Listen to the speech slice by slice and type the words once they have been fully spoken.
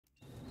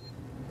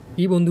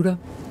কি বন্ধুরা,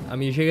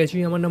 আমি এসে গেছি।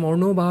 আমার নাম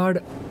অর্ণব আর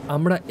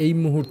আমরা এই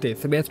মুহূর্তে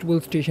সেবাস্টোপোল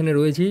স্টেশনে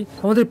রয়েছি।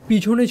 আমাদের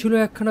পিছনে ছিল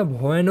একখানা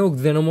ভয়ানক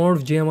জেনোমর্ফ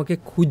যে আমাকে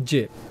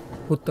খুঁজছে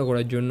হত্যা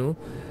করার জন্য,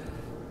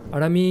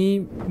 আর আমি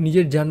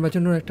নিজের যান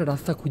বাঁচানোর একটা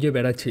রাস্তা খুঁজে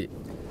বেড়াচ্ছি।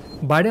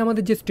 বাইরে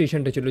আমাদের যে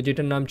স্টেশনটা ছিল,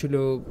 যেটার নাম ছিল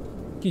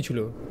কী ছিল,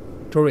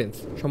 টরেন্স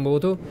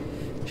সম্ভবত,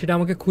 সেটা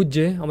আমাকে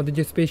খুঁজছে, আমাদের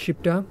যে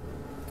স্পেসশিপটা।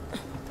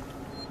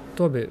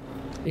 তবে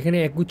এখানে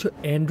একগুচ্ছ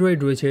অ্যান্ড্রয়েড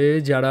রয়েছে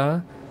যারা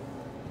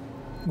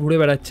ঘুরে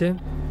বেড়াচ্ছে।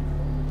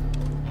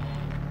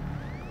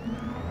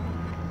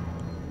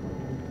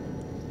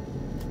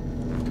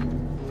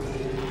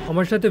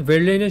 আমার সাথে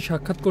ভেরলাইনে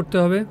সাক্ষাৎ করতে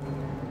হবে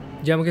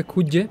যে আমাকে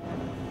খুঁজছে।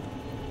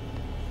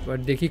 এবার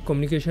দেখি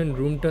কমিউনিকেশন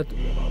রুমটা।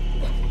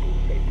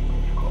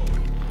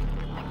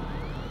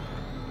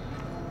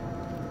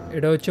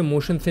 এটা হচ্ছে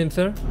মোশন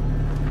সেন্সার।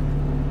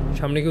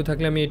 সামনে কেউ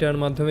থাকলে আমি এটার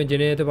মাধ্যমে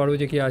জেনে যেতে পারবো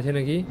যে কি আছে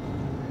নাকি।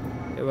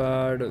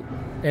 এবার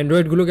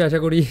অ্যান্ড্রয়েডগুলোকে আশা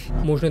করি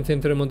মোশন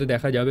সেন্সারের মধ্যে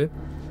দেখা যাবে।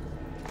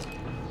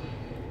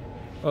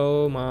 ও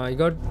মাই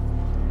গড,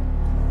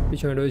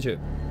 পিছনে রয়েছে।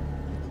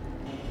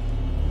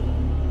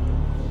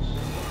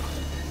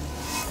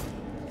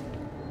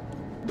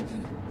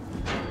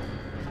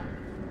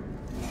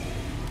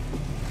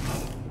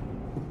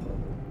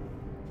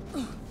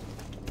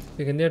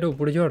 এখান থেকে একটা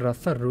উপরে যাওয়ার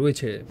রাস্তা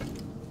রয়েছে।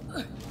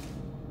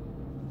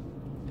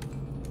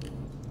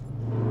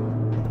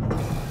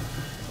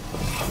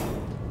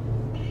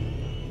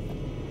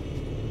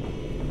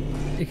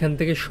 এখান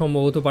থেকে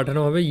সম্ভবত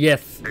পাঠানো হবে।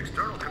 ইয়েস,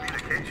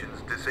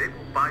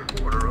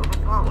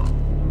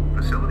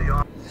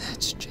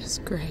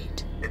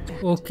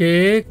 ওকে,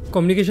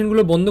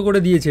 কমিউনিকেশনগুলো বন্ধ করে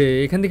দিয়েছে।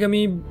 এখান থেকে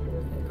আমি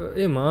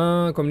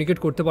কমিউনিকেট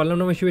করতে পারলাম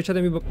না আমার শিবের সাথে।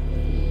 আমি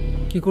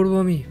কী করবো?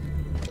 আমি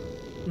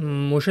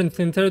মোশন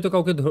সেন্সারে তো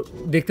কাউকে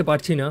দেখতে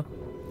পারছি না।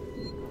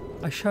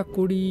 আশা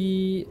করি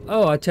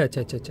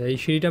আচ্ছা, এই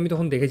সিঁড়িটা আমি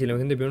তখন দেখেছিলাম।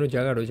 এখান থেকে বেরোনোর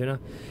জায়গা রয়েছে না,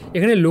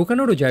 এখানে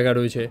লোকানোরও জায়গা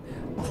রয়েছে।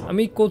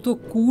 আমি কত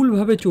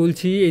কুলভাবে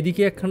চলছি,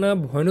 এদিকে একখানা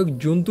ভয়ানক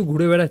জন্তু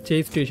ঘুরে বেড়াচ্ছে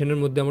এই স্টেশনের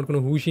মধ্যে। আমার কোনো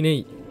হুঁশই নেই।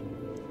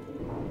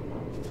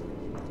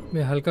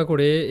 আমি হালকা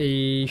করে এই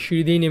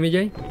সিঁড়ি দিয়েই নেমে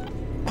যাই।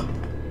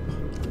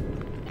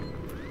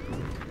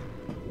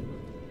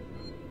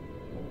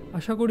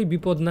 আশা করি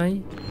বিপদ নাই।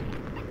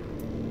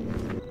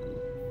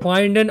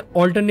 Find an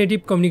alternative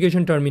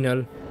communication terminal.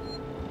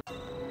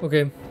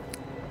 ওকে,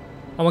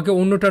 আমাকে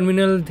অন্য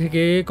টার্মিনাল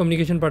থেকে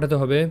কমিউনিকেশন পাঠাতে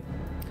হবে।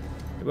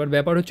 এবার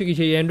ব্যাপার হচ্ছে কি,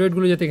 সেই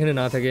অ্যান্ড্রয়েডগুলো যাতে এখানে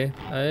না থাকে।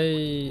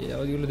 এই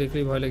আওয়াজগুলো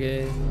দেখলেই ভয় লাগে।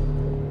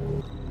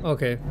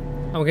 ওকে,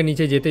 আমাকে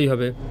নিচে যেতেই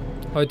হবে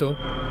হয়তো।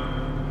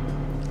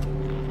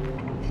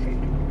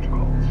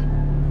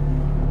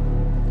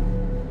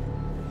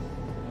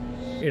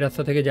 এই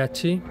রাস্তা থেকে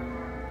যাচ্ছি।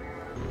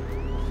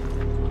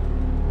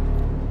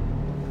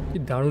 কি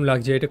দারুণ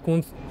লাগছে। এটা কোন,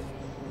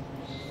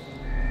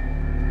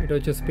 এটা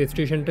হচ্ছে স্পেস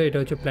স্টেশনটা, এটা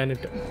হচ্ছে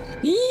প্ল্যানেটটা।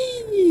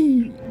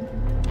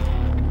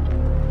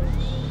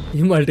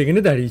 এই মালটা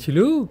এখানে দাঁড়িয়েছিল।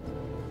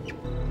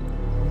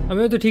 আমি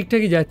হয়তো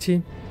ঠিকঠাকই যাচ্ছি,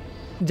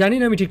 জানি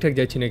না আমি ঠিকঠাক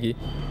যাচ্ছি নাকি।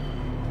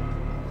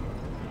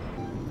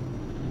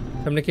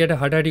 সামনে কি একটা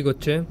হাঁটাহাঁটি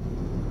করছে।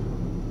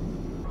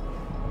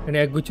 এখানে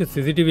একগুচ্ছ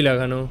সিসিটিভি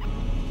লাগানো।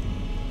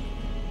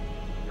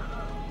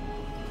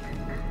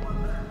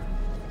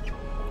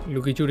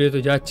 লুকি চুরিয়ে তো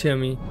যাচ্ছে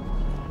আমি,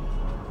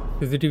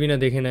 সিসিটিভি না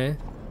দেখে নেয়।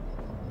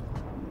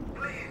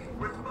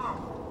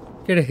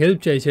 এটা হেল্প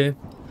চাইছে,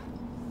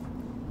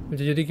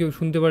 যদি কেউ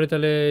শুনতে পারে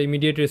তাহলে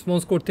ইমিডিয়েট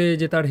রেসপন্স করতে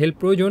যে তার হেল্প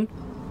প্রয়োজন।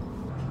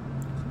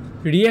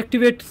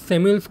 Reactivate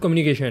Samuel's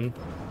communication.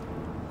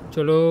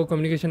 চলো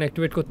কমিউনিকেশন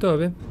অ্যাক্টিভেট করতে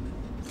হবে।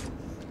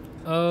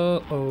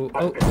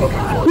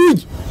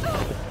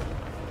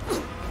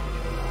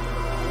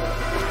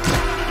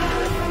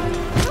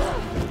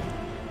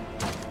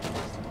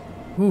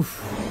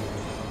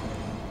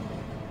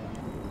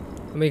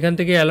 আমি এখান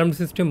থেকে অ্যালার্ম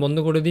সিস্টেম বন্ধ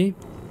করে দিই।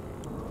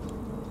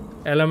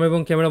 অ্যালার্ম এবং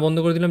ক্যামেরা বন্ধ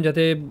করে দিলাম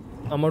যাতে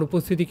আমার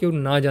উপস্থিতি কেউ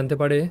না জানতে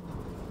পারে।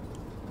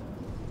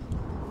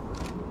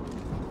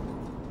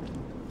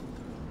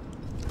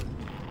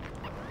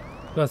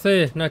 আছে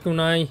না, কেউ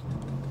নাই।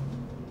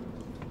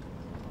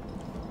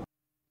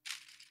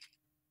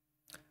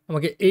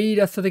 আমাকে এই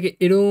রাস্তা থেকে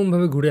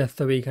এরমভাবে ঘুরে আসতে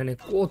হবে। এইখানে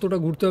কতটা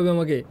ঘুরতে হবে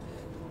আমাকে।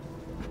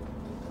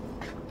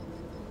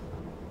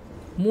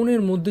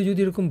 মনের মধ্যে যদি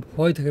এরকম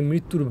ভয় থাকে,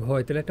 মৃত্যুর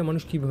ভয়, তাহলে একটা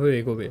মানুষ কীভাবে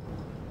এগোবে?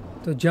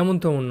 তো যেমন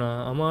তেমন না,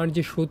 আমার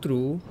যে শত্রু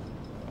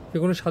সে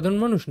কোনো সাধারণ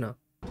মানুষ না,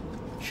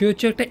 সে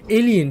হচ্ছে একটা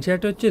এলিয়েন, সে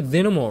একটা হচ্ছে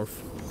জেনোমর্ফ।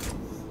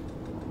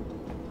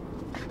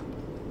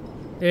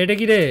 এটা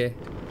কি রে?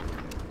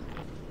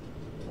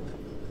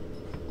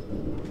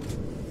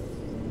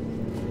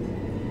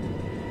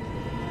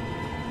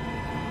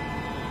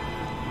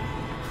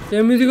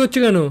 মিউজিক হচ্ছে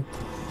কেন?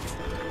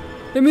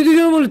 মিউজিক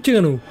কেন বলছে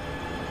কেন?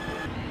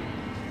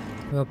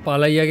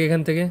 পালাই আগে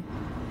এখান থেকে,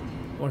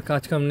 আমার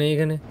কাজ কাম নেই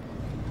এখানে।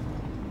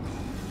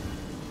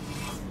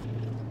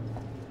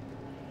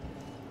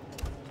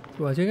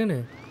 কেউ আছে এখানে?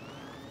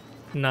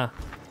 না।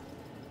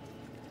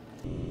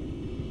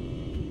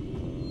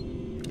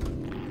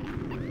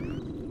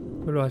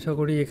 বলো, আশা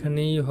করি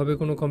এখানেই হবে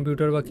কোনো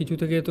কম্পিউটার বা কিছু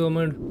থেকে তো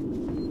আমার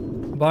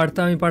বার্তা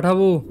আমি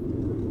পাঠাবো।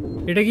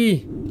 এটা কি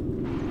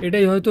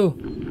এটাই হয়তো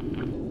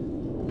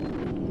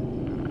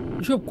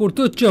সব করতে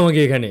হচ্ছে আমাকে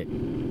এখানে।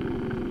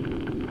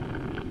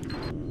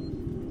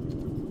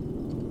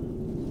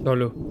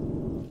 চলো।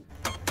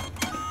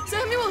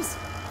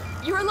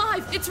 You're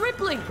alive. It's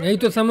Ripley. এই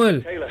তো Samuel.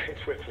 Taylor,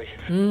 it's Ripley.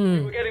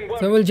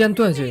 Samuel জ্যান্ত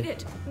আছে।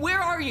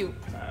 Where are you?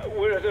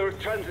 We're at a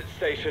transit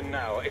station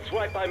now. It's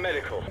right by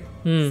medical.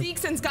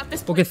 Seegson's got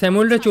this. ওকে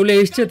স্যামুয়েলটা চলে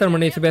এসেছে তার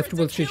মানে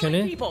সেবাস্টোপল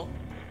স্টেশনে।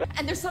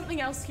 And there's something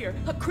else here.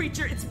 A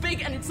creature. It's big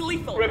and it's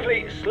lethal. Ripley,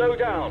 slow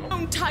down.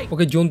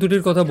 ওকে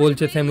জন্তুটির কথা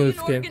বলছে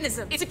স্যামুয়েলসকে।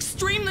 It's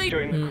extremely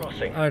During the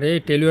crossing. আরে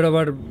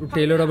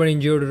Taylor আবার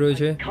injured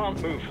রয়েছে। Can't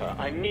move her.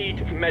 I need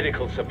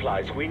medical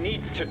supplies. We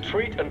need to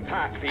treat and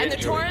pack the And the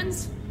injury. Torrens?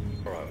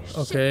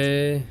 ওকে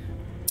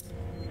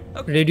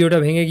রেডিওটা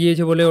ভেঙে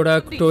গিয়েছে বলে ওরা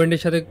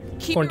টোরেন্টের সাথে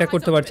কন্ট্যাক্ট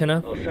করতে পারছে না।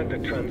 I'll send a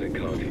transit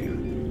car to you.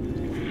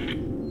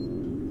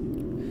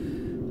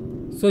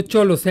 So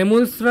চলো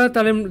স্যামুয়েলসরা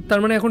তার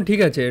মানে এখন ঠিক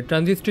আছে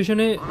ট্রানজিট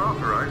স্টেশনে।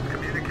 Unauthorized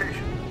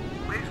communication.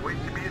 Please wait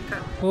to be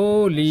attended.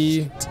 Holi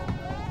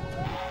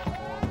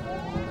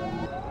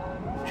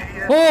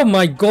O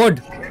my god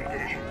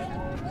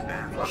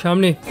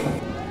সামনে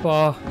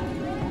বাহ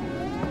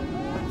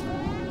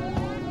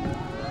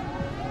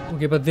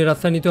ওকে এবার দিয়ে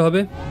রাস্তা নিতে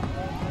হবে।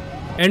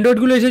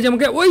 অ্যান্ড্রয়েডগুলো এসেছে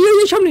আমাকে ওই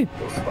ওই সামনে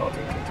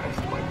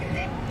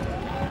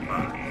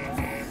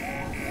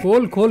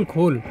খোল খোল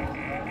খোল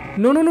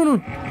নো নো নো নো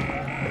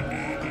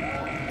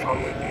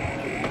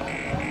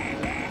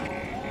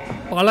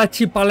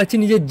পালাচ্ছি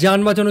নিজের জান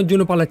বাঁচানোর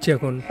জন্য পালাচ্ছি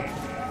এখন।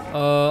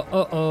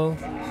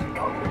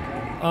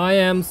 I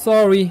am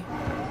sorry.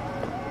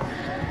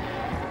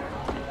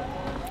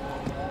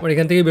 আমার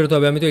এখান থেকে বেরোতে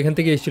হবে। আমি তো এখান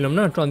থেকে এসেছিলাম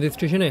না ট্রানজিট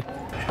স্টেশনে।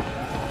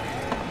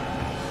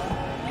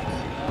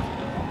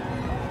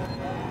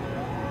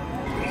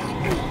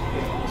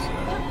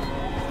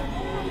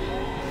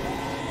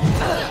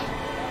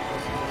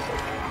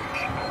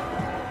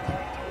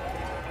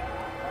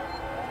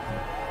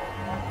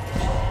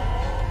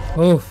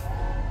 ওফ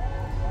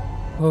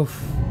ওফ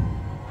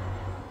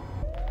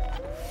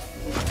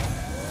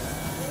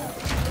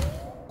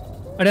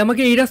আরে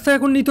আমাকে এই রাস্তা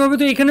এখন নিতে হবে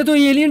তো। এখানে তো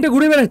এই এলিয়েনটা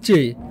ঘুরে বেড়াচ্ছে।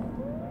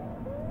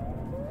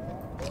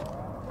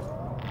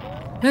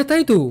 হ্যাঁ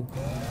তাই তো।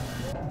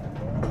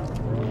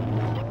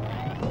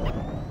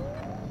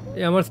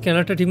 আমার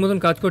স্ক্যানারটা ঠিক মতন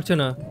কাজ করছে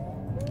না।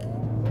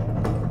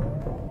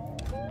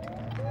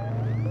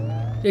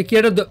 এ কি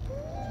একটা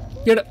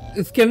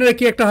স্ক্যানারে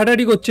কি একটা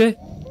হাঁটাহাঁটি করছে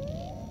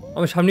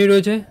আমার সামনেই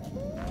রয়েছে।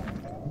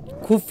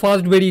 খুব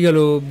ফাস্ট বেরিয়ে গেল।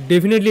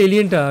 ডেফিনেটলি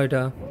এলিয়েনটা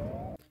এটা।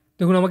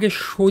 দেখুন আমাকে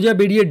সোজা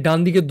বেরিয়ে ডান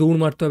দিকে দৌড়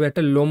মারতে হবে।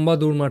 একটা লম্বা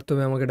দৌড় মারতে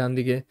হবে আমাকে ডান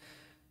দিকে।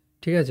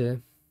 ঠিক আছে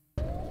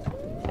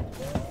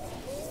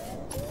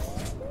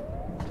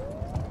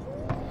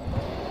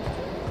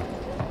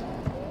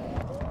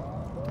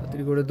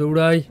তাড়াতাড়ি করে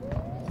দৌড়াই।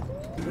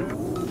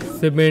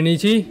 সেভ মেরে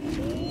নিয়েছি।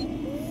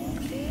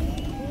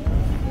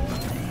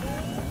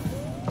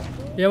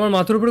 এ আমার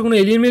মাথার উপরে কোনো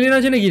এলিয়েন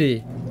আছে নাকি রে?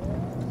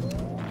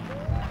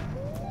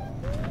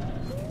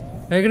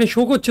 এখানে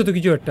শো করছে তো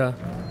কিছু একটা।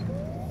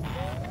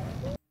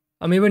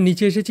 আমি এবার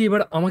নিচে এসেছি।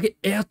 এবার আমাকে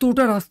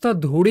এতটা রাস্তা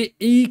ধরে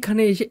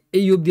এইখানে এসে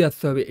এই অবধি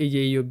আসতে হবে। এই যে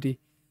এই অবধি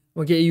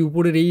আমাকে এই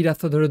উপরের এই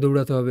রাস্তা ধরে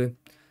দৌড়াতে হবে।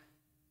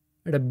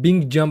 একটা বিগ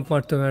জাম্প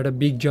মারতে হবে। একটা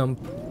বিগ জাম্প।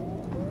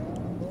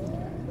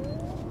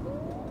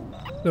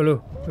 চলো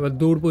এবার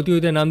দৌড়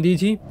প্রতিযোগিতায় নাম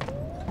দিয়েছি।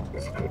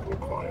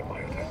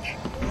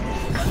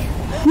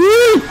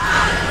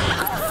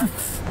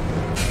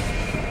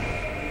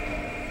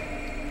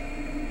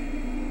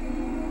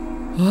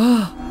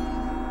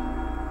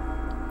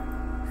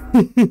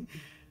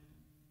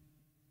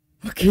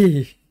 Okay.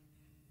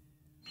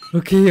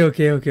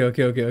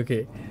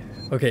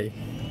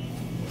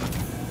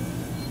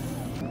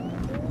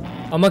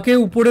 আমাকে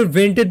উপরের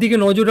ভেন্টের দিকে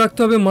নজর রাখতে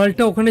হবে।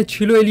 মালটা ওখানে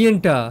ছিল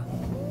এলিয়েনটা।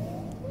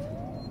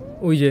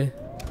 ওই যে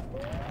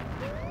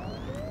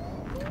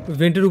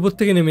ভেন্টের উপর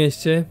থেকে নেমে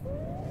এসছে।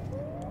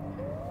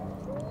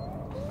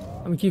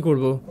 আমি কি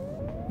করব?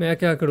 मैं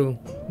क्या करूं?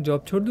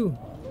 जॉब छोड़ दूं?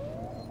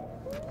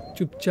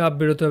 चुपचाप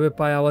বেরোতে হবে।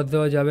 পায়ে আওয়াজ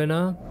দেওয়া যাবে না।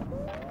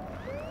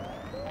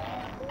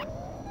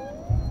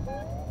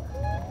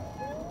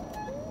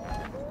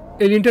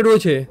 এলিয়েনটা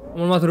রয়েছে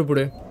আমার মাথার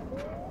উপরে।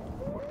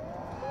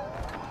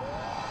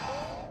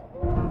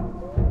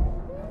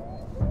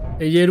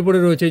 এই যে এর উপরে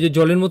রয়েছে। এই যে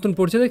জলের মতন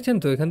পড়ছে দেখছেন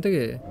তো এখান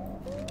থেকে।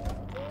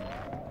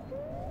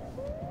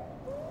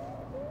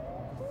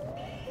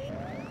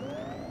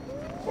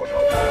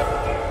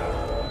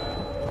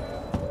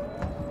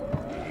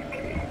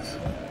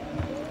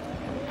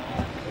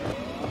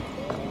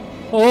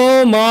 ও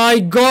মাই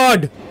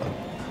গড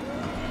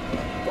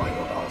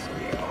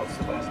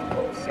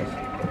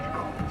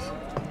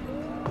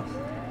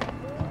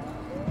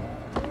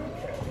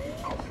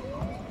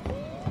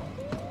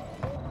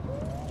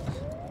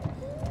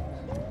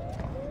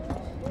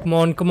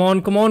come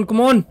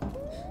on.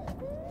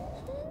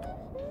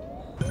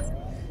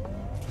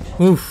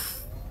 উফ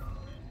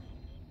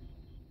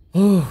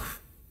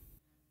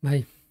ভাই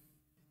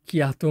কি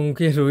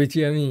আতঙ্কে রয়েছি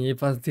আমি। এ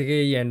পাশ থেকে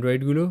এই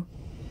অ্যান্ড্রয়েডগুলো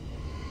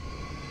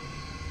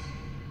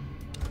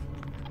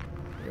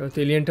তো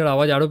এলিয়েনটার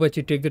আওয়াজ আরও পাচ্ছি।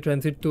 টেক দ্য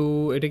ট্রানজিট টু,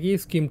 এটা কি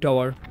স্কিম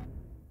টাওয়ার।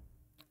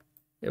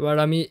 এবার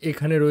আমি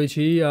এখানে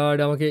রয়েছি আর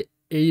আমাকে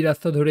এই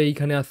রাস্তা ধরে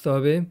এইখানে আসতে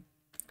হবে।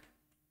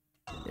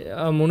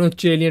 মনে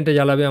হচ্ছে এলিয়েনটা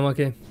জ্বালাবে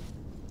আমাকে।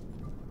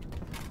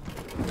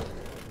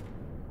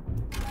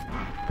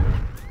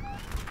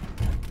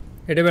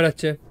 হেঁটে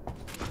বেড়াচ্ছে।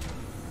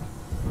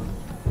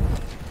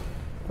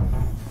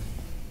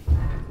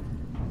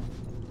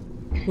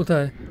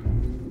 কোথায়?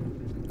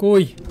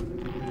 কই?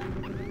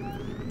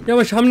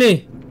 আমার সামনে,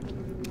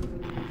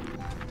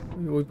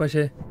 ওই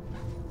পাশে।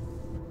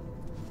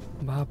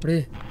 বাপরে,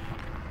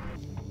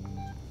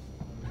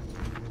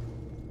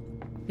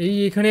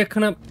 এখানে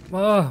একখানা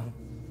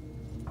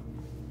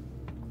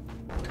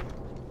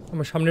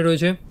আমার সামনে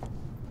রয়েছে।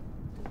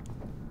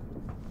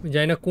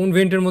 জানি না কোন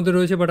ভেন্টের মধ্যে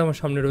রয়েছে, বাট আমার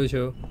সামনে রয়েছে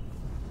ও।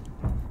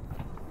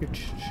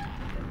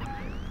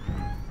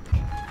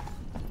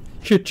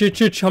 Shit shit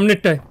shit,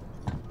 সামনেরটায়।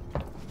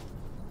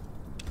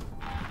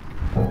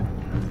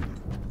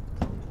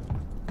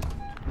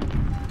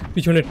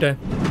 পিছনেরটায়।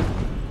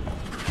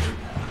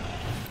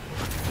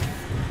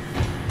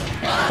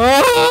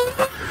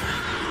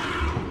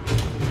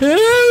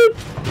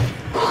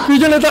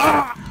 পিছনে তো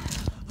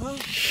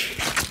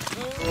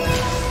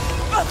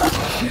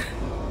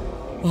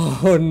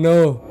oh no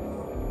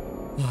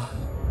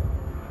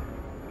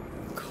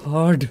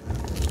god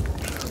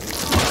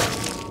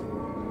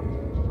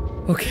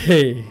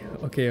okay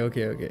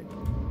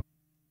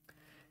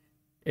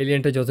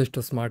এলিয়েনটা যথেষ্ট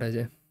স্মার্ট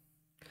আছে,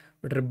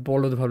 ওটার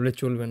বলদ ভাবলে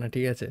চলবে না,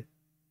 ঠিক আছে?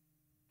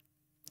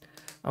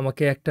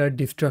 আমাকে একটা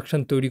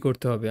ডিস্ট্রাকশন তৈরি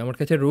করতে হবে। আমার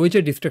কাছে রয়েছে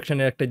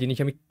ডিস্ট্রাকশনের একটা জিনিস,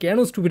 আমি কেন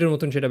স্টুপিডের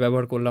মতন সেটা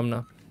ব্যবহার করলাম না?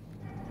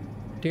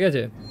 ঠিক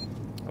আছে,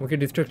 আমাকে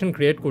ডিস্ট্রাকশন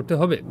ক্রিয়েট করতে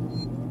হবে।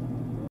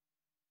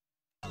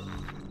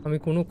 আমি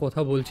কোনো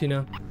কথা বলছি না,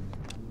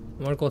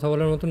 আমার কথা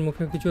বলার মতন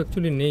মুখে কিছু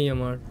অ্যাকচুয়ালি নেই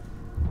আমার।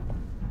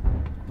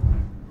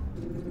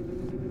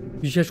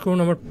 বিশেষ করুন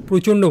আমার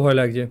প্রচণ্ড ভয়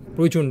লাগছে,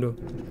 প্রচণ্ড।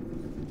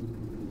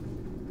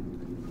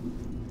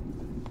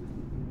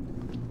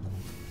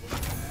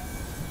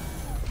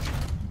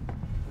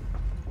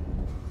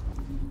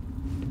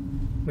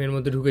 এর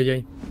মধ্যে ঢুকে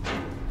যাই।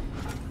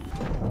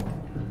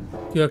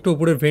 কেউ একটা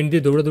উপরের ভেন্ট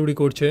দিয়ে দৌড়াদৌড়ি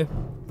করছে।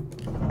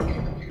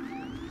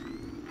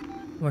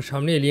 আমার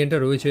সামনে এলিয়েনটা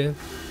রয়েছে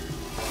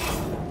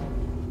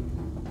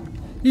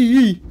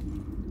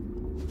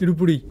এর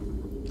উপরেই।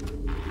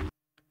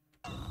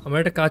 আমার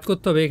একটা কাজ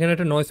করতে হবে, এখানে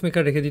একটা নয়েজ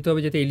মেকার রেখে দিতে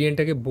হবে যাতে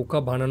এলিয়েনটাকে বোকা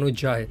বানানো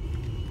যায়,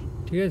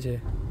 ঠিক আছে?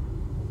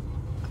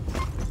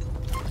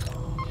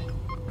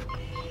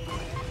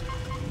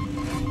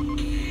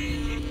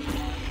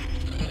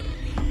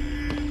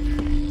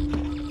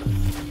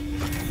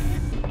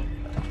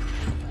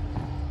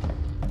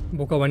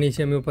 বোকা বানিয়েছি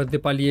আমি, ওপার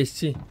দিয়ে পালিয়ে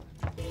এসেছি।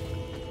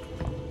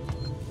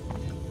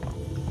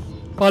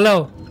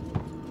 পালাও।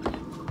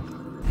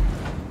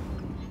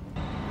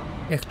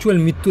 অ্যাকচুয়াল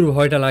মৃত্যুর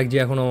ভয়টা লাগছে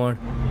এখন আমার।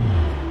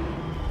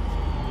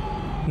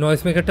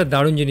 নয়েজ মেকারটা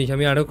দারুণ জিনিস,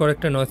 আমি আরও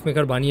কয়েকটা নয়েজ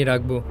মেকার বানিয়ে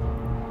রাখবো।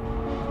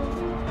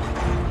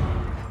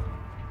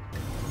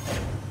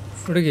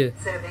 ওটা কি?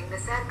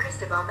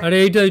 আরে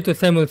এই তো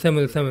স্যামুয়েল।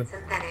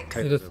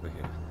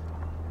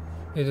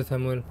 এই তো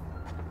Samuel.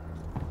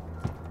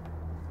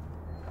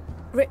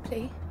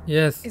 Ripley?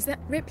 Yes. Is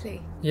that Ripley?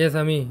 Yes,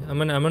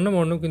 আমার নাম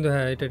অর্ণব, কিন্তু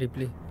হ্যাঁ এটা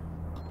Ripley.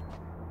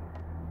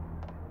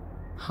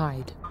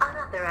 Hide.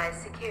 Unauthorized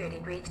security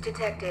breach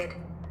detected.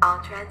 All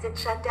transit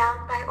shut down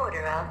by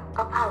order of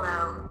Apollo.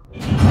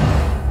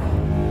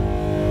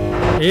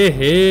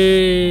 হে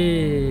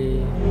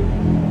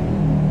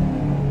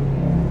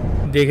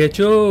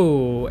দেখেছো,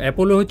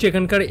 অ্যাপোলো হচ্ছে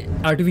এখানকার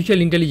আর্টিফিশিয়াল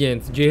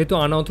ইন্টেলিজেন্স। যেহেতু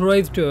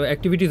আনঅথরাইজড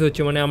অ্যাক্টিভিটিস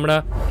হচ্ছে, মানে আমরা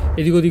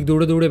এদিক ওদিক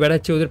দৌড়ে দৌড়ে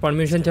বেড়াচ্ছি ওদের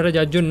পারমিশন ছাড়া,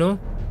 যার জন্য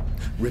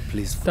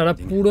তারা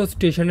পুরো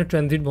স্টেশনের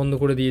ট্রানজিট বন্ধ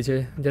করে দিয়েছে,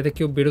 যাতে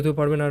কেউ বেরোতেও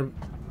পারবে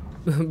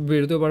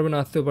না,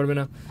 আসতেও পারবে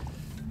না।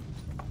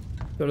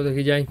 চলো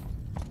দেখি যাই।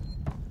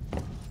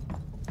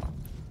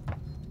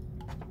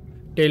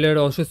 টেইলার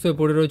অসুস্থ হয়ে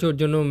পড়ে রয়েছে, ওর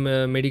জন্য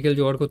মেডিকেল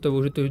জোগাড় করতে হবে,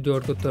 ওষুধ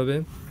জোগাড় করতে হবে।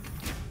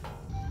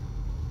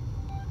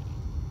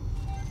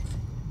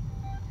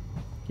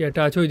 কি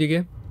একটা আছে ওইদিকে,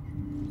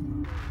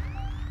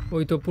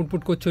 ওই তো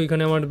পুটপুট করছে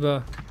ওইখানে, আমার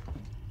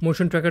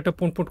মোশন ট্র্যাকারটা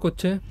পুটপুট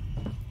করছে।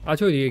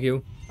 আছে ওইদিকে কেউ?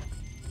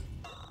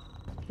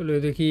 চলো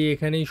দেখি,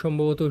 এখানেই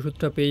সম্ভবত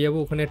ওষুধটা পেয়ে যাবো।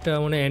 ওখানে একটা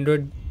মানে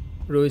অ্যান্ড্রয়েড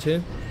রয়েছে।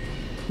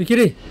 কি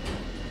রে,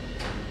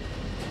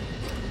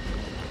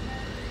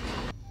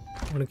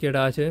 ওখানে কি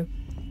একটা আছে?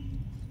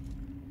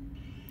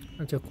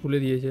 আচ্ছা, খুলে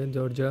দিয়েছে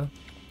দরজা।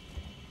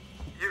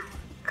 You.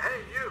 Hey,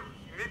 you.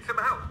 You need some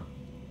help?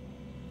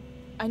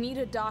 I need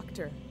a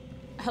doctor.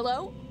 Hello?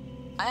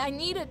 I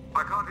need a...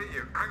 I can't hear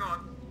you. Hang on.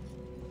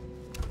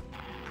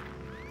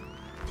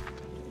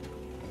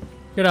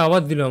 এটা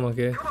আওয়াজ দিল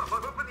আমাকে। Come on,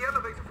 I've opened the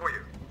elevator for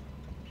you.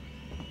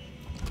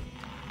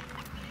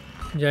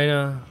 যাই না,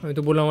 আমি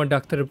তো বললাম আমার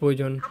ডাক্তারের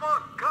প্রয়োজন। Come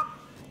on, come.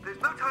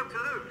 There's no time to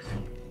lose.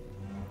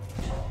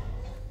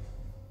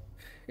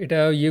 এটা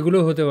ইয়েগুলো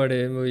হতে পারে,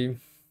 ওই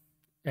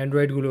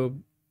অ্যান্ড্রয়েডগুলো,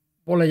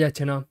 বলা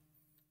যাচ্ছে না।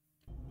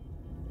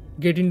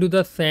 Get in to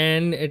the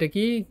sand, এটা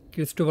কি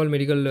ক্রিস্টোভাল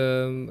medical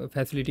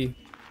facility?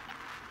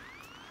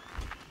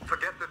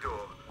 Forget the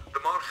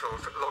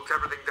panels locks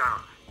everything down.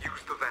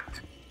 Use the vent.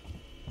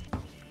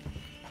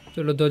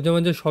 চলো দরজা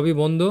মঞ্জা সবই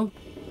বন্ধ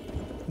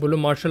বললো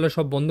মার্শাল্লাহ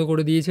সব বন্ধ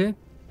করে দিয়েছে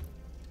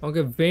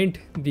আমাকে ভেন্ট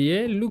দিয়ে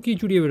লুকিয়ে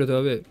চুরিয়ে বেরোতে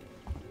হবে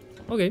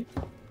ওকে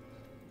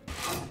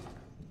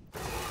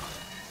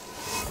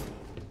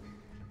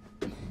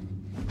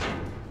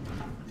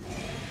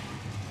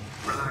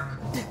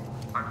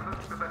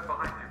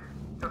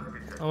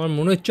আমার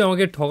মনে হচ্ছে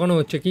আমাকে ঠকানো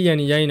হচ্ছে কি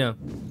জানি না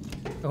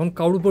এখন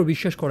কারোর উপর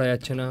বিশ্বাস করা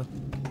যাচ্ছে না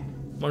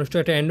মানুষটা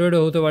একটা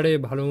অ্যান্ড্রয়েডও হতে পারে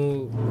ভালো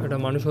একটা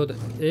মানুষ হতে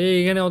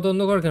এখানে অত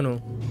অন্ধকার কেন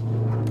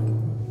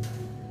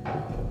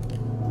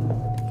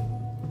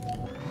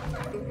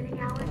Visiting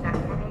hours are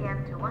 10 a.m.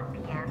 to 1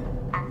 p.m.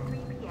 and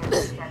 3 p.m. to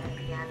 7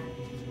 p.m.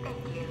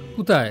 Thank you.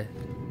 কোথায়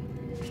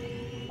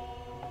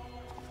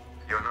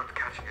You're not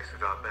catching us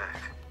at our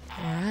best.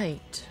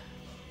 Right.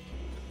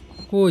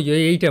 কই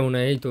এইটা মনে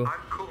হয় এই তো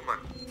I'm Coolman.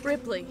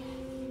 Ripley,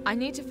 I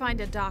need to find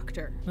a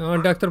doctor. আমার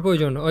ডাক্তার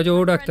প্রয়োজন ওই যে ও My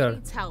friend doctor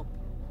needs help.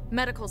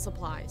 Medical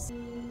supplies.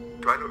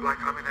 Do I look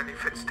like I'm in any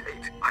fit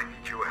state? I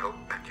need your help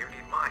and you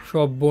need mine.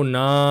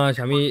 সর্বনাশ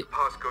আমি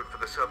Passcode for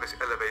the service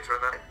elevator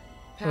and then...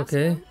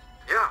 okay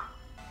Yeah.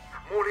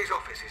 Morley's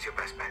office is your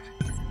best bet.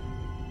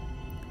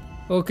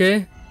 ওকে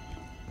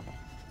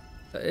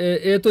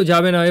এ তো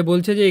যাবে না এ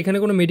বলছে যে এখানে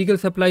কোনো medical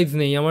supplies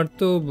নেই আমার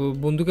তো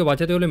বন্ধুকে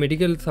বাঁচাতে হলে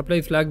মেডিকেল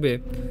সাপ্লাইজ লাগবে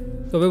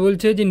তবে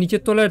বলছে যে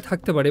নিচের তলায়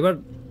থাকতে পারে এবার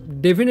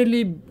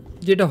ডেফিনেটলি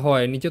যেটা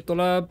হয় নিচের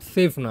তলা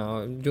সেফ না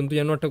জন্তু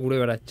জানোয়ারটা ঘুরে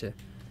বেড়াচ্ছে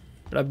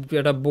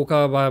একটা বোকা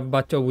বা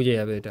বাচ্চাও বুঝে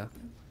যাবে এটা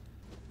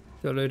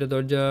চলো এটা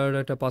দরজার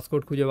একটা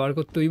পাসকোড খুঁজে বার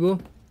করতে হইব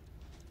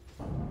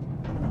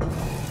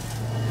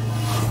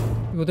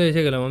কোথায়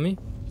এসে গেলাম আমি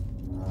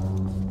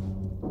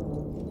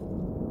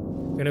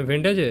এখানে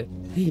ভেন্ট আছে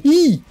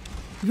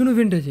এখানে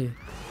ভেন্ট আছে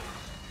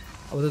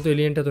আপাতত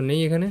এলিয়েনটা তো নেই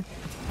এখানে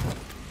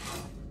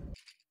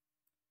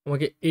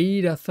আমাকে এই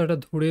রাস্তাটা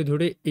ধরে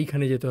ধরে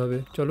এইখানে যেতে হবে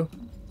চলো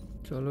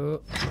চলো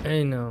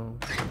এই নাও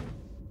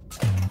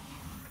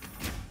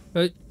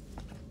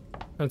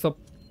সব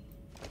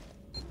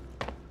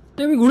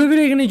আমি ঘুরে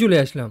ফিরে এখানেই চলে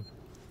আসলাম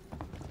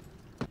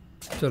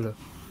চলো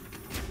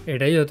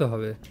এটাই হয়তো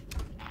হবে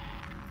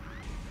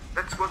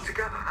Let's work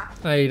together,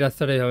 huh? এই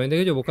রাস্তাটাই হবে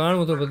দেখেছো বোকার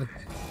মতো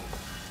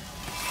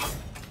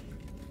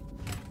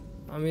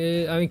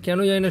আমি কেন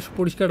জানি না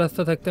পরিষ্কার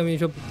রাস্তা থাকতে আমি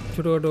এইসব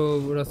ছোটোখাটো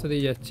রাস্তা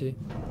দিয়ে যাচ্ছি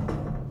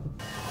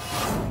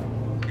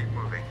Keep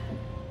moving.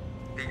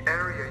 The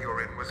area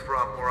you're in was for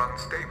our more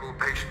unstable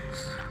patients,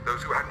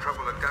 those who had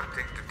trouble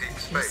adapting to deep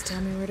Just space.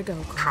 tell me where to go,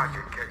 Carl.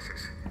 Tragic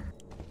cases.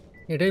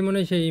 এটাই মনে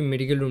হয় সেই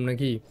মেডিকেল রুম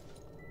নাকি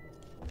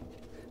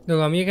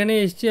দেখো আমি এখানে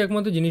এসেছি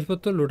একমাত্র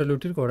জিনিসপত্র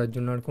লোটালুটির করার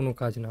জন্য আর কোনো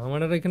কাজ না আমার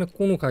আর এখানে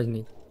কোনো কাজ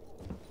নেই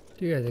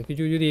ঠিক আছে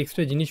কিছু যদি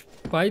এক্সট্রা জিনিস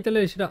পাই তাহলে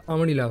সেটা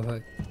আমারই লাভ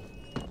হয়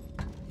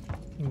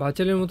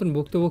বাচ্চাদের মতন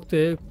বকতে বকতে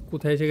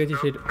কোথায় এসে গেছি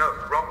সেটা No,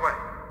 wrong way.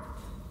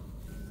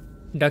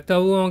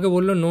 ডাক্তারবাবু আমাকে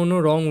বললো নো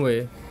রং ওয়ে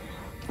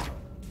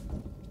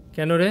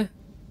কেন রে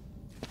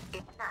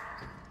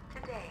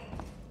Today,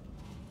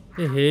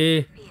 হে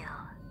feel.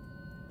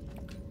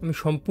 আমি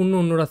সম্পূর্ণ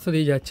অন্য রাস্তা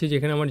দিয়ে যাচ্ছি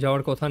যেখানে আমার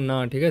যাওয়ার কথা না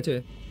ঠিক আছে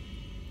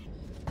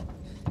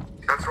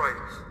That's right.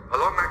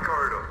 Along that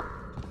corridor.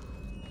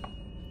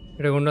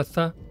 এটা কোন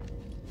রাস্তা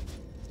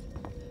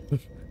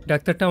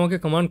ডাক্তারটা আমাকে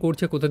কমান্ড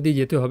করছে কোথা দিয়ে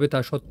যেতে হবে তা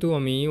সত্ত্বেও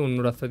আমি অন্য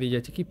রাস্তা দিয়ে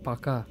যাচ্ছি কি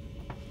পাকা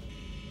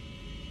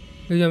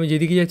আমি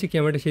যেদিকে যাচ্ছি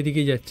ক্যামেরাটা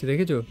সেদিকেই যাচ্ছে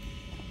দেখেছো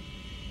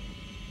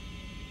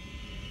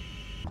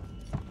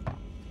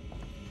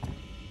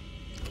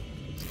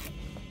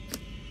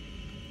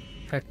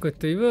হ্যাক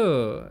করতে হইব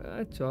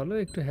চলো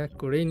একটু হ্যাক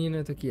করেই নিয়ে না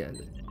তো কি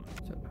আছে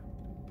চলো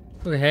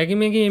ওকে হ্যাকিং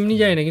ম্যাকি এমনি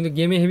যায় না কিন্তু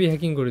গেমে হেভি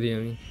হ্যাকিং করে দিই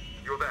আমি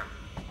You're there.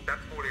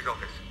 That's Morley's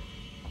office.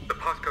 The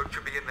passcode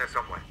should be in there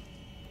somewhere.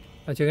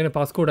 আচ্ছা এখানে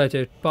পাসকোড আছে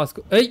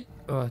পাসকোড এই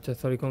ও আচ্ছা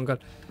সরি কঙ্কাল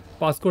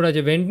পাসকোড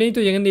আছে ভেন্ট নেই তো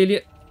যেখান থেকে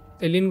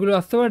এলিয়েনগুলো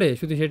আসতে পারে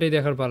শুধু সেটাই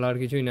দেখার পালা আর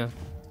কিছুই না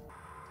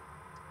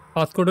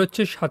পাসকোড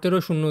হচ্ছে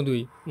 1702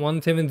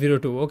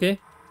 1702 ওকে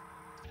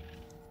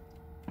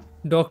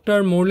ডক্টর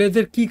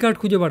মোরলেজের কি কার্ড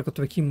খুঁজে বার করতে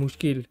হবে কি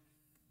মুশকিল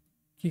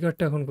কি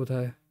কার্ডটা এখন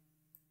কোথায়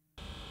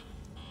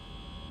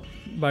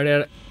বাড়ি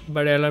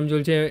অ্যালার্ম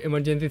জ্বলছে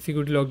এমার্জেন্সি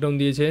সিকিউরিটি লকডাউন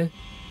দিয়েছে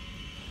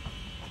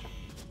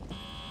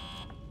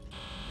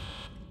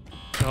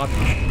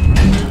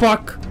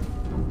Fuck!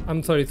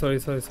 I'm sorry.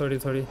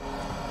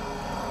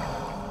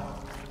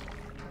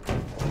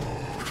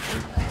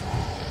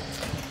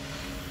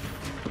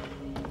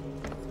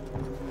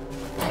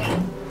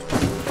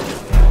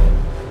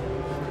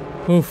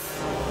 Oof.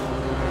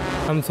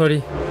 I'm sorry.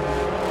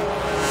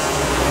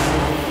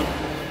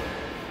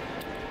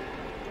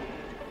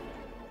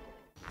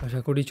 আশা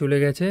করি চলে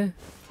গেছে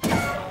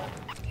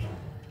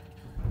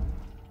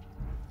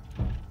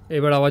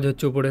এবার আওয়াজ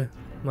হচ্ছে উপরে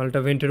মালটা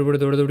ভেন্টের উপরে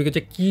দৌড়াদৌড়ি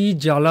গেছে কি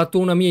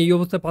জ্বালাতন আমি এই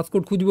অবস্থায়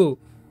পাসকোড খুঁজবো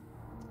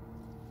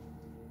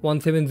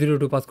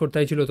 1702 পাসকোড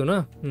তাই ছিল তো না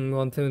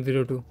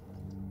 1702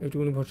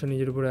 একটুখানি ভরসা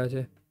নিজের উপরে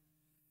আছে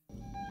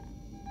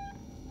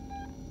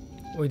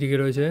ওইদিকে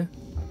রয়েছে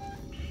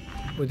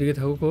ওইদিকে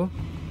থাকুক ও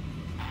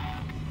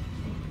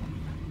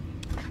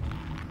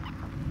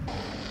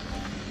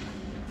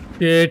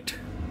পেট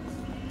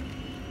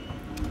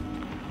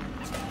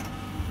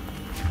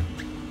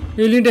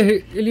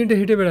এলিয়েনটা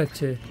হেঁটে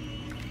বেড়াচ্ছে,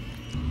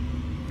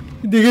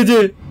 দেখেছে?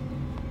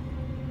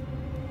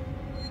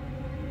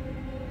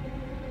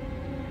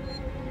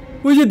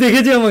 ওই যে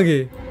দেখেছে আমাকে,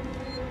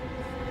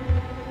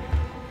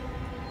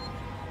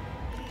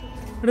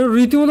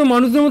 রীতিমতো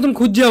মানুষদের মতন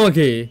খুঁজছে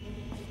আমাকে।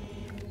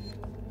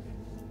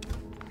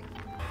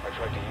 I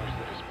tried to use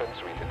the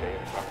dispensary today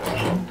and found out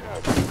locked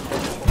out.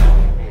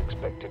 Can't be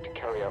expected to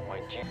carry out my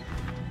duty.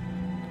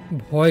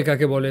 ভয়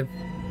কাকে বলে?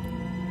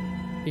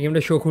 এই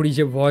গেমটা শো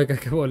করিয়েছে ভয়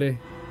কাকে বলে।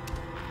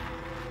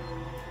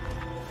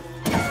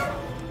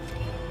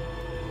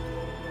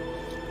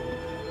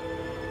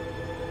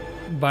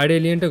 বাইরে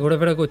এলিয়েনটা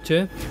ঘোরাফেরা করছে।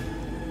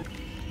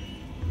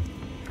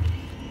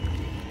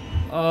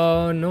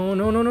 No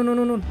no no no no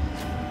no no,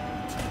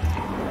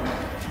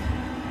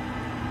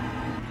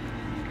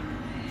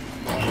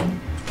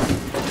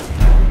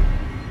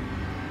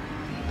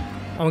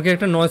 আমাকে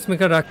একটা নয়েজ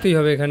মেকার রাখতেই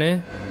হবে এখানে,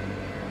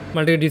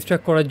 মালটাকে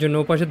ডিস্ট্র্যাক্ট করার জন্য।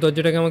 ওপাশের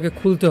দরজাটাকে আমাকে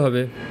খুলতে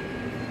হবে,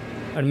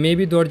 আর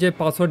মেবি দরজায়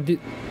password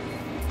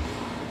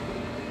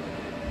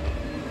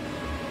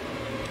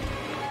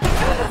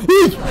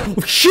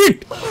shit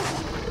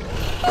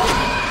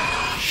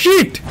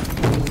shit.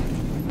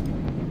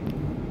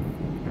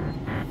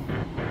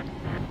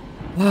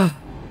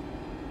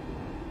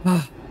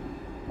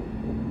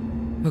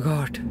 Oh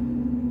God.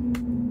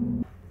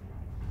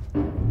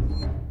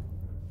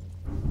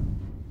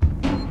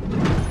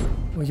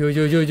 ওই যে ওই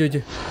যে ওই যে ওই যে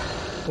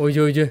ওই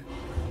যে ওই যে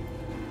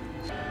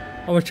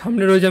আমার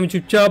সামনে রয়েছে, আমি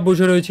চুপচাপ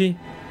বসে রয়েছি।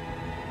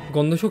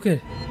 গন্ধ শোকের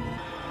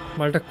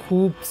মালটা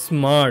খুব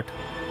স্মার্ট,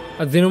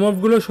 আর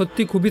জেনোমর্ফগুলো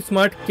সত্যি খুবই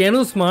স্মার্ট। কেন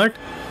স্মার্ট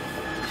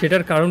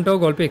সেটার কারণটাও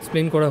গল্পে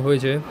এক্সপ্লেন করা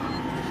হয়েছে।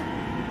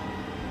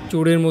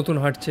 চোরের মতন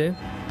হাঁটছে।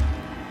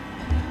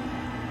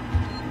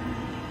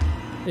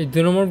 এই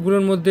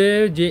জেনোমর্ফগুলোর মধ্যে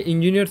যে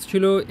ইঞ্জিনিয়ার্স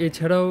ছিল,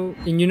 এছাড়াও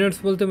ইঞ্জিনিয়ার্স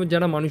বলতে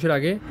যারা মানুষের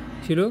আগে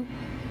ছিল,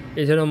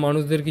 এছাড়াও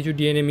মানুষদের কিছু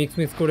ডিএনএ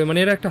মিক্স করে, মানে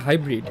এরা একটা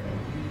হাইব্রিড।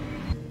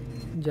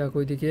 যাক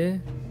ওইদিকে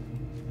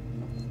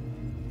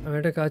আমি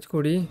একটা কাজ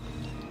করি,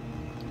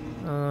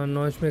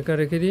 নয়েজ মেকার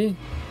রেখে দিই।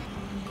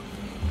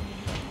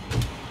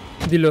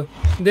 দিল,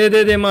 দে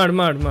দে দে, মার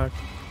মার মার।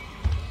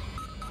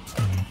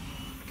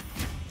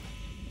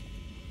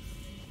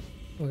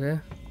 ওকে,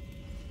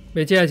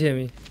 বেঁচে আছি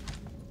আমি,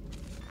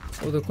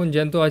 কতক্ষণ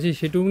জ্যান্ত আছি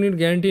সেটুকুনির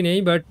গ্যারান্টি নেই,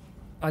 বাট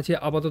আছে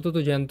আপাতত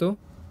তো জ্যান্ত।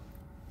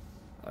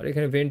 আর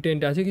এখানে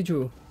ভেন্টেন্ট আছে কিছু।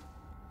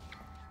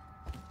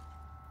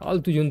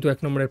 ফালতু জন্তু, এক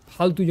নম্বরের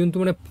ফালতু জন্তু,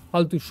 মানে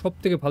ফালতু, সব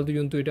থেকে ফালতু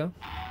জন্তু এটা।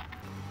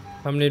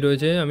 সামনেই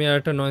রয়েছে। আমি আর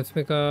একটা নয়েজ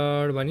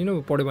মেকার বানিয়ে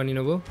নেবো, পরে বানিয়ে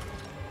নেবো।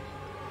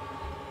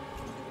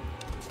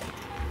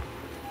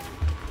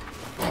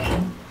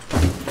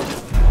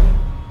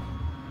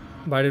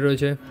 বাইরে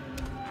রয়েছে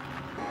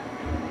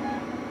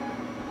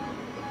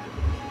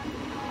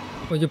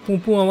ওই যে পুঁ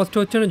পুঁ আওয়াজটা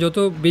হচ্ছে না, যত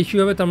বেশি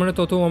হবে তার মানে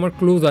তত আমার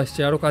ক্লোজ আসছে,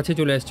 আরও কাছে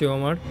চলে আসছে ও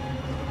আমার।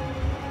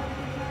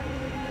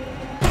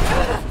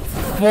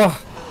 বাহ,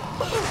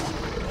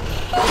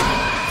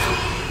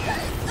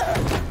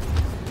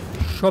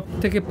 সব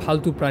থেকে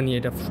ফালতু প্রাণী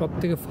এটা, সব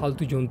থেকে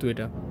ফালতু জন্তু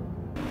এটা।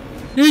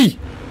 এই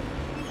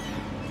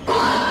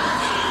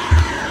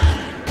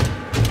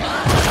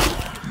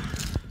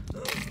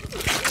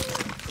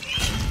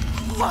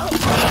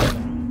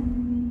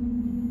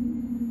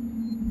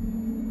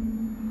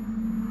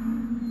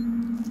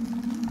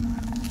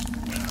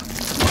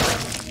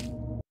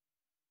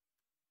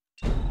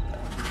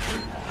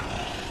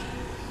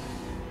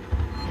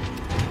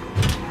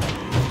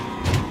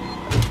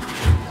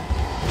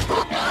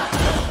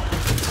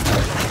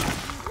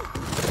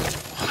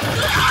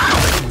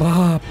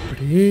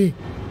বাপরে,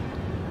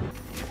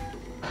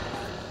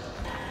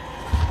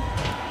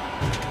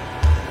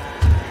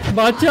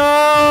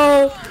 বাঁচাও।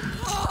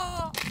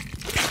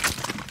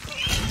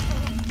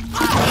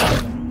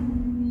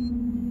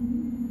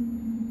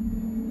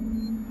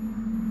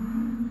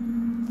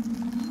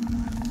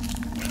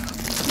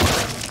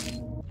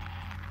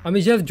 আমি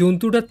জাস্ট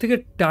জন্তুটার থেকে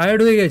টায়ার্ড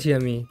হয়ে গেছি।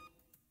 আমি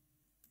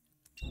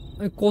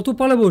কত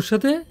পালাবো ওর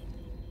সাথে।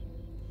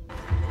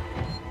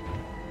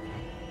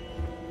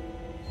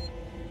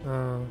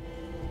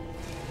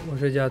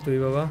 বসে যা তুই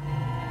বাবা,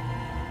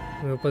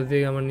 আমি ওপর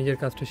দিকে আমার নিজের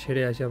কাজটা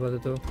সেরে আসি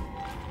আপাতত।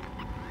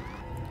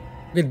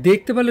 ওকে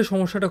দেখতে পারলে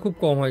সমস্যাটা খুব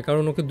কম হয়,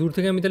 কারণ ওকে দূর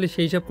থেকে আমি তাহলে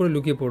সেই হিসাব করে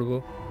লুকিয়ে পড়বো।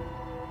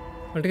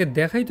 ওটাকে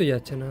দেখাই তো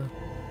যাচ্ছে না।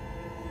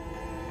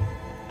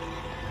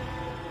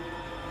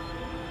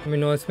 আমি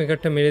নয়েজ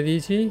মেকারটা মেরে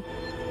দিয়েছি।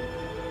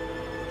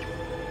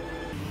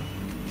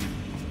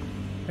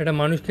 একটা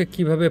মানুষকে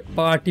কিভাবে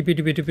পা টিপে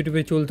টিপে টিপে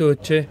টিপে চলতে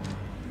হচ্ছে।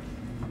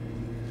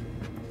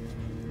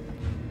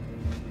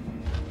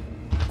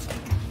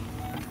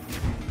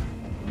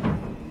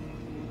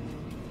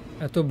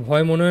 এত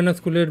ভয় মনে হয় না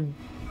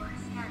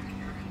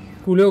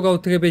স্কুলেও কাউ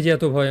থেকে পেয়েছি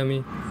এত ভয় আমি।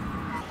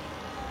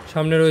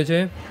 সামনে রয়েছে,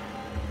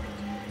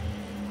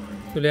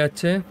 চলে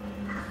যাচ্ছে।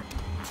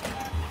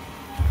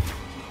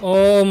 ও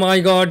মাই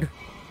গড,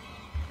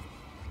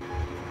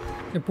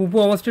 পুপু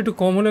আওয়াজটা একটু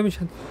কম হলে আমি।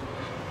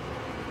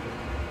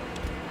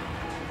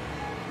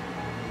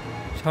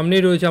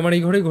 সামনেই রয়েছে, আমার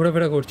এই ঘরেই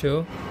ঘোরাফেরা করছে ও।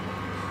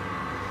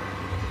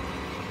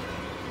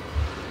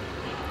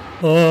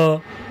 ওই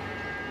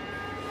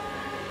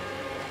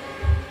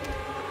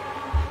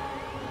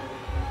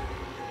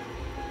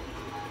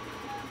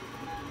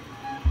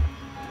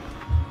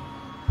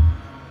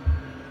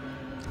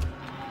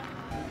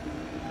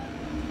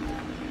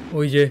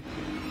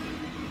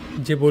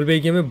যে বলবে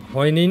এই গেমে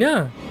ভয় নেই না,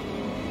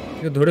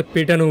 একে ধরে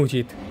পেটানো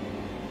উচিত।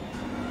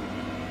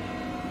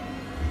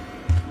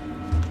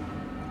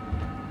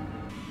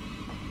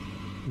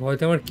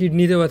 ভয়তে আমার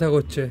কিডনিতে ব্যথা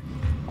করছে।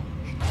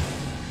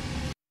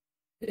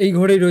 এই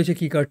ঘরেই রয়েছে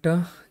কি কার্ডটা,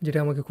 যেটা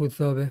আমাকে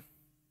খুঁজতে হবে।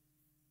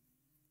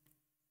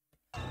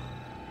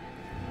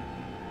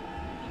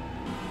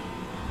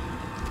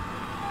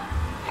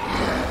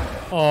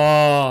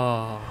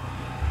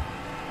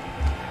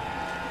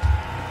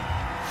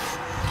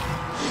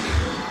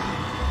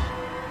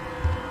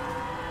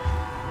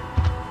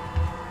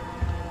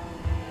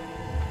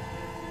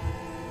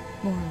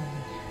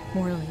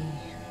 Morley.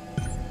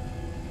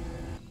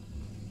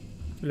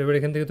 এবার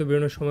এখান থেকে তো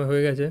বেরোনোর সময়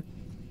হয়ে গেছে,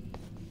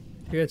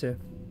 ঠিক আছে।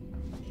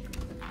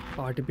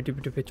 পা টিপে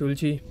টিপে টিপে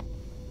চলছি।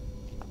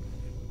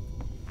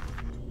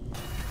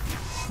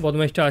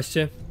 বদমাইশটা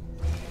আসছে।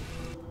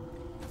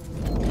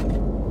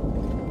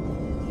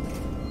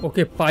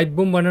 ওকে, পাইপ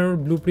বোম বানানোর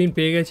ব্লু প্রিন্ট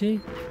পেয়ে গেছি।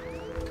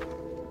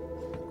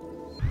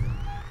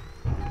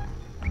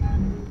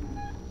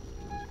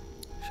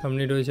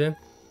 সামনে রয়েছে।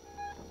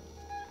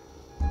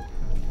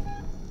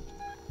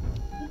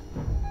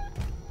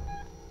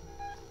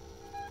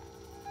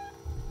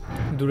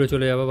 দূরে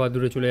চলে যা বাবা,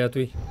 দূরে চলে যা,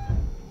 তুই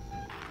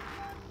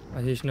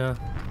আসিস না।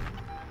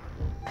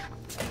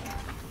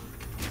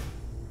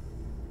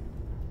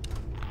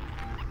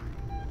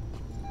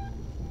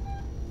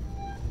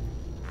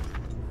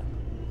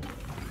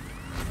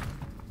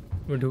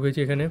 আমি ঢুকেছি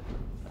এখানে,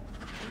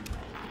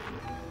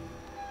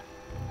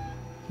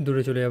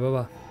 দূরে চলে যা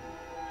বাবা,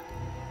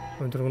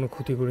 আমি তোর কোনো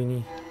ক্ষতি করিনি।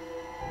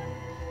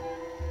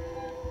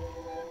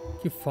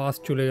 কি ফাস্ট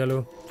চলে গেল,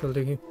 চল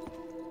দেখি।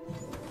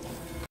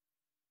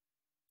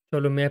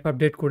 চলো, ম্যাপ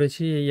আপডেট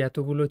করেছি। এই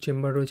এতগুলো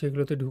চেম্বার রয়েছে,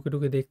 এগুলোতে ঢুকে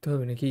ঢুকে দেখতে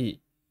হবে নাকি?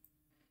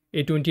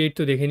 A28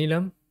 তো দেখে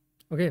নিলাম,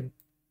 ওকে।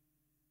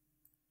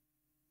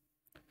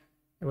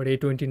 এবার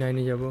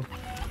A29-এ যাব।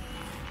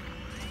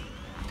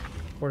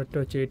 পরেরটা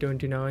হচ্ছে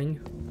A29।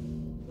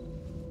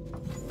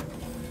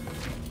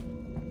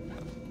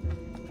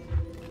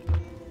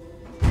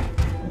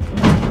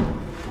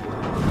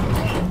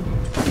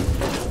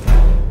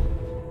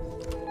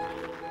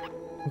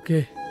 ওকে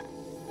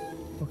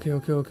ওকে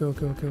ওকে ওকে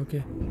ওকে ওকে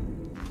ওকে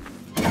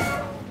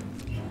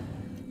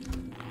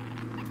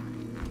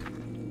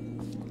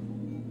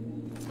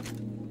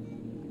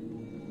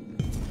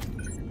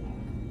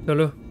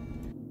চলো,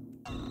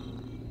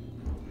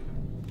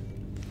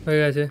 হয়ে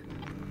গেছে।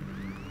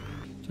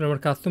 চলো, আমার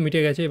কাজ তো মিটে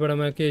গেছে। এবার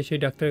আমাকে সেই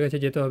ডাক্তারের কাছে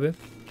যেতে হবে।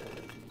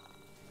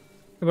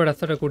 এবার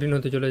রাস্তাটা কঠিন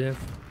হতে চলে যায়।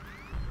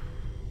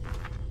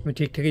 আমি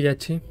ঠিকঠাকই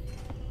যাচ্ছি।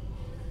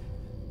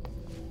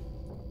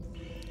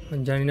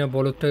 জানি না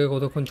বলদটাকে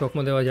কতক্ষণ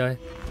চকমা দেওয়া যায়।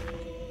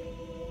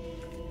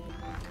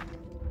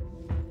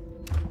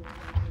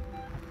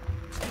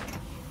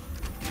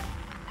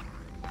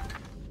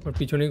 ওর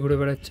পিছনেই ঘুরে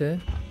বেড়াচ্ছে।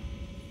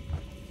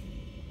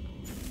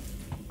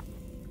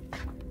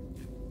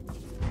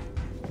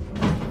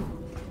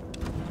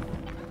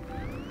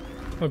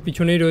 ওর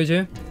পিছনেই রয়েছে।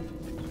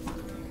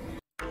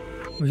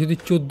 আমি শুধু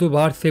 14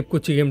 বার সেভ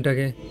করছি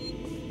গেমটাকে।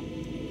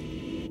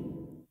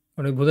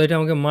 আর ওই বোধাইটা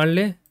আমাকে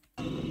মারলে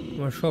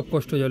আমার সব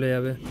কষ্ট চলে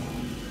যাবে।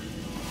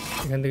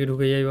 এখান থেকে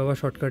ঢুকে যাই বাবা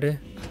শর্টকাটে।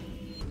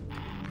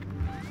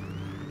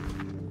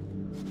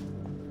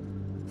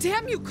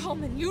 Damn you,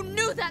 Coleman! You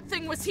knew that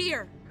thing was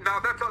here! Now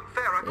that's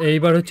unfair.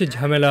 এইবার হচ্ছে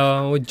ঝামেলা।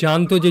 ও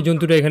জানতো যে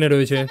জন্তুটা এখানে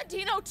রয়েছে।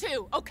 1702,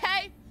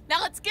 okay? Now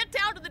let's get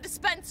down to the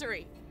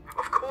dispensary.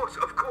 Of course,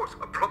 of course.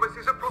 A promise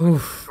is a promise.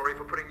 Oof. Sorry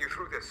for putting you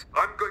through this.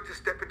 I'm going to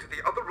step into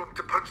the other room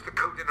to punch the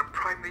code in and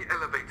prime the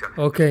elevator.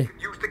 Okay. You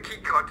can use the key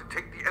card to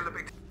take the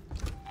elevator.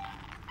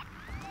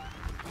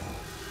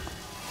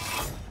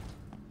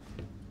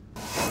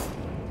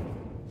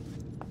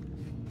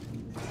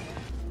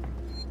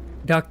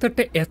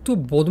 ডাক্তারটা এত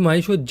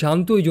বদমাইশ, ও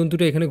জানতো ওই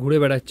জন্তুটা এখানে ঘুরে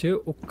বেড়াচ্ছে,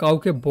 ও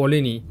কাউকে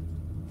বলেনি।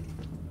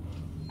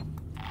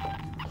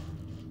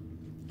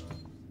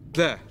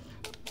 There.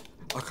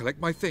 I'll collect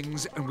my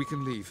things and we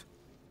can leave.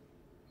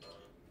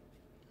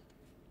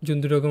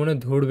 জন্তুটাকে মনে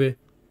হয় ধরবে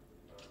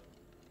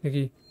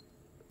নাকি?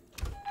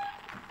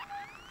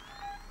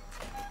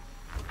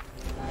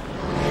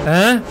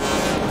 হ্যাঁ,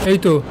 এই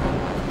তো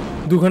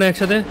দুখানে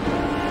একসাথে।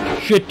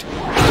 শিট,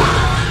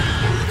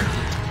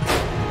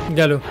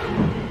 গেল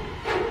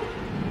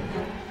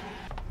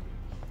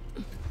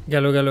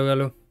গেল গেল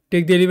গেল।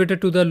 Take the elevator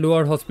to the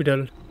lower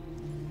hospital.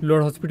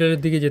 Lower হসপিটালের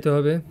দিকে যেতে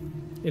হবে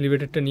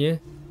এলিভেটরটা নিয়ে।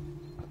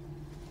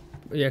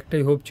 ওই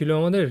একটাই হোপ ছিল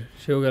আমাদের,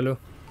 সেও গেল।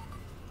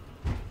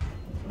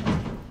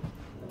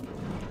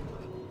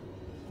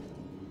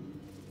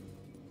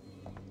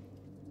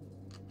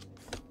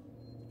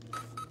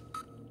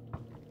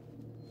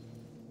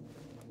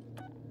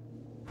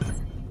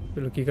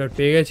 চলো, কি কার্ড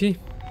পেয়ে গেছি।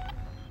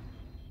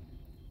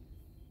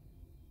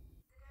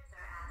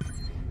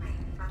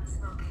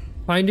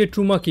 Find a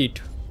ট্রুমা kit.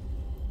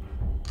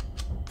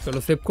 চলো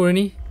সেভ করে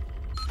নিই।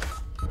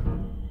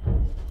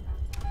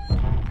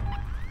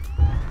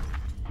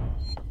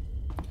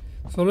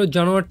 চলো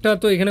জানোয়ারটা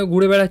তো এখানে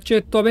ঘুরে বেড়াচ্ছে,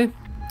 তবে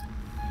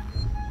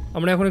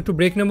আমরা এখন একটু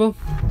ব্রেক নেব,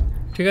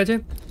 ঠিক আছে?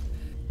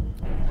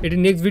 এটি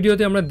নেক্সট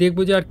ভিডিওতে আমরা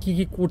দেখবো যে আর কী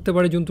কী করতে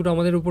পারে জন্তুটা,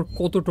 আমাদের উপর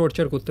কত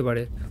টর্চার করতে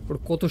পারে, ওর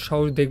কত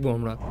সাহস দেখবো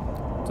আমরা।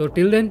 তো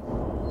টিল দেন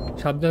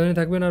সাবধানে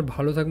থাকবেন আর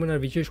ভালো থাকবেন, আর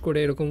বিশেষ করে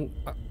এরকম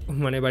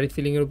মানে বাড়ির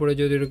সিলিংয়ের উপরে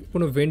যদি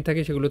কোনো ভেন্ট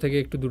থাকে সেগুলো থেকে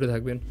একটু দূরে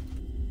থাকবেন।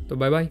 তো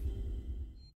বাই বাই।